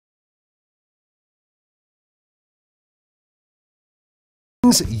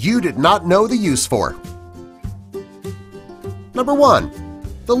Things you did not know the use for. Number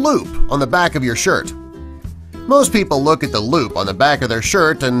 1. The loop on the back of your shirt. Most people look at the loop on the back of their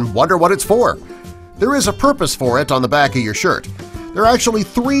shirt and wonder what it's for. There is a purpose for it on the back of your shirt. There are actually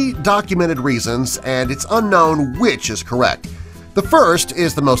 3 documented reasons, and it's unknown which is correct. The first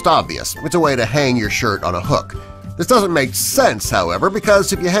is the most obvious. It's a way to hang your shirt on a hook. This doesn't make sense, however,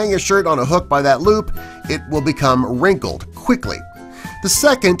 because if you hang your shirt on a hook by that loop, it will become wrinkled quickly. The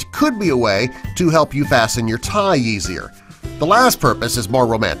second could be a way to help you fasten your tie easier. The last purpose is more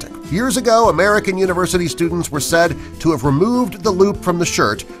romantic. Years ago, American university students were said to have removed the loop from the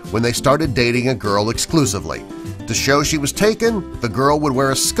shirt when they started dating a girl exclusively. To show she was taken, the girl would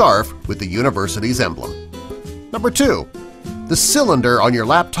wear a scarf with the university's emblem. Number 2. The cylinder on your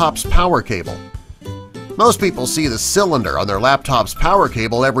laptop's power cable. Most people see the cylinder on their laptop's power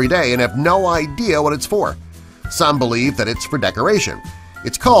cable every day and have no idea what it's for. Some believe that it's for decoration.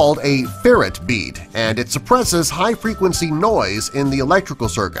 It's called a ferrite bead, and it suppresses high-frequency noise in the electrical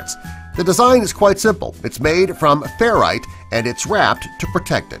circuits. The design is quite simple. It's made from ferrite and it's wrapped to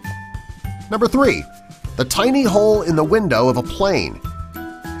protect it. Number 3. The tiny hole in the window of a plane.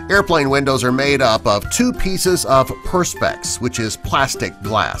 Airplane windows are made up of 2 pieces of perspex, which is plastic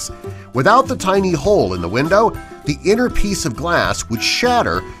glass. Without the tiny hole in the window, the inner piece of glass would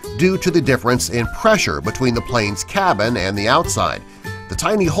shatter due to the difference in pressure between the plane's cabin and the outside. The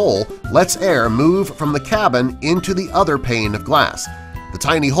tiny hole lets air move from the cabin into the other pane of glass. The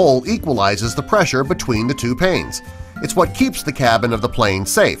tiny hole equalizes the pressure between the 2 panes. It's what keeps the cabin of the plane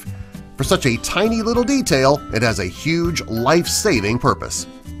safe. For such a tiny little detail, it has a huge life-saving purpose.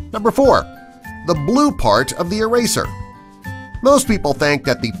 Number 4. The blue part of the eraser. Most people think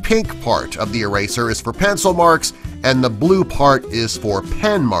that the pink part of the eraser is for pencil marks and the blue part is for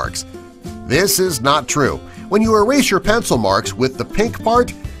pen marks. This is not true. When you erase your pencil marks with the pink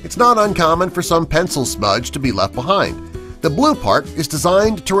part, it's not uncommon for some pencil smudge to be left behind. The blue part is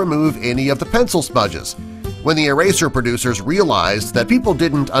designed to remove any of the pencil smudges. When the eraser producers realized that people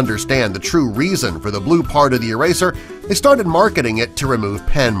didn't understand the true reason for the blue part of the eraser, they started marketing it to remove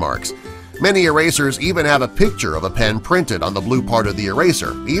pen marks. Many erasers even have a picture of a pen printed on the blue part of the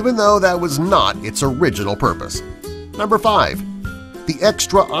eraser, even though that was not its original purpose. Number 5. The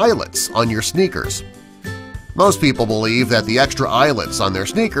extra eyelets on your sneakers. Most people believe that the extra eyelets on their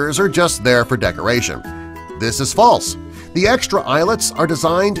sneakers are just there for decoration. This is false. The extra eyelets are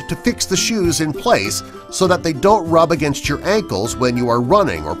designed to fix the shoes in place so that they don't rub against your ankles when you are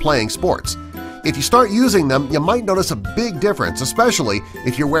running or playing sports. If you start using them, you might notice a big difference, especially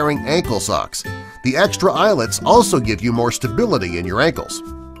if you're wearing ankle socks. The extra eyelets also give you more stability in your ankles.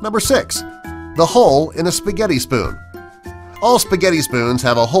 Number 6. The hole in a spaghetti spoon. All spaghetti spoons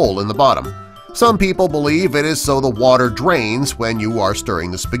have a hole in the bottom. Some people believe it is so the water drains when you are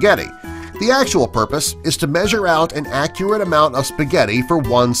stirring the spaghetti. The actual purpose is to measure out an accurate amount of spaghetti for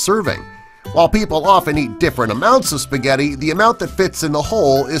one serving. While people often eat different amounts of spaghetti, the amount that fits in the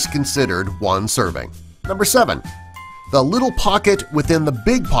hole is considered one serving. Number 7. The little pocket within the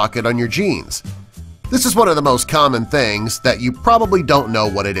big pocket on your jeans. This is one of the most common things that you probably don't know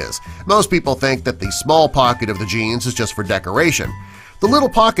what it is. Most people think that the small pocket of the jeans is just for decoration. The little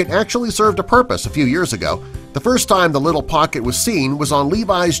pocket actually served a purpose a few years ago. The first time the little pocket was seen was on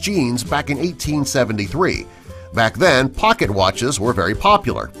Levi's jeans back in 1873. Back then, pocket watches were very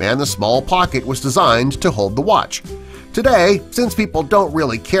popular, and the small pocket was designed to hold the watch. Today, since people don't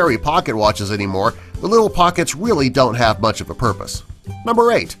really carry pocket watches anymore, the little pockets really don't have much of a purpose.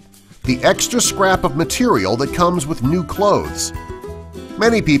 Number 8. The extra scrap of material that comes with new clothes.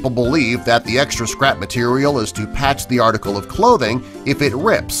 Many people believe that the extra scrap material is to patch the article of clothing if it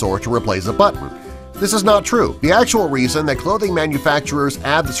rips or to replace a button. This is not true. The actual reason that clothing manufacturers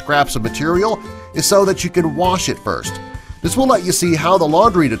add the scraps of material is so that you can wash it first. This will let you see how the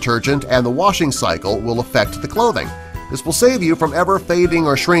laundry detergent and the washing cycle will affect the clothing. This will save you from ever fading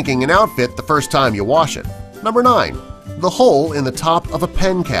or shrinking an outfit the first time you wash it. Number 9. The hole in the top of a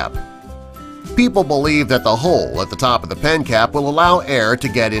pen cap. People believe that the hole at the top of the pen cap will allow air to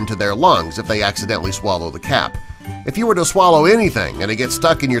get into their lungs if they accidentally swallow the cap. If you were to swallow anything and it gets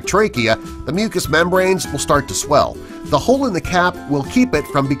stuck in your trachea, the mucous membranes will start to swell. The hole in the cap will keep it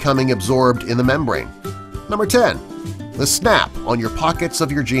from becoming absorbed in the membrane. Number 10. The snap on your pockets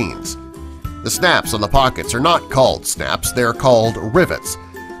of your jeans. The snaps on the pockets are not called snaps, they're called rivets.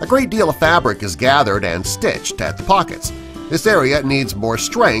 A great deal of fabric is gathered and stitched at the pockets. This area needs more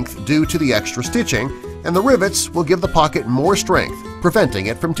strength due to the extra stitching, and the rivets will give the pocket more strength, preventing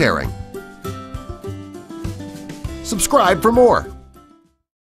it from tearing. Subscribe for more!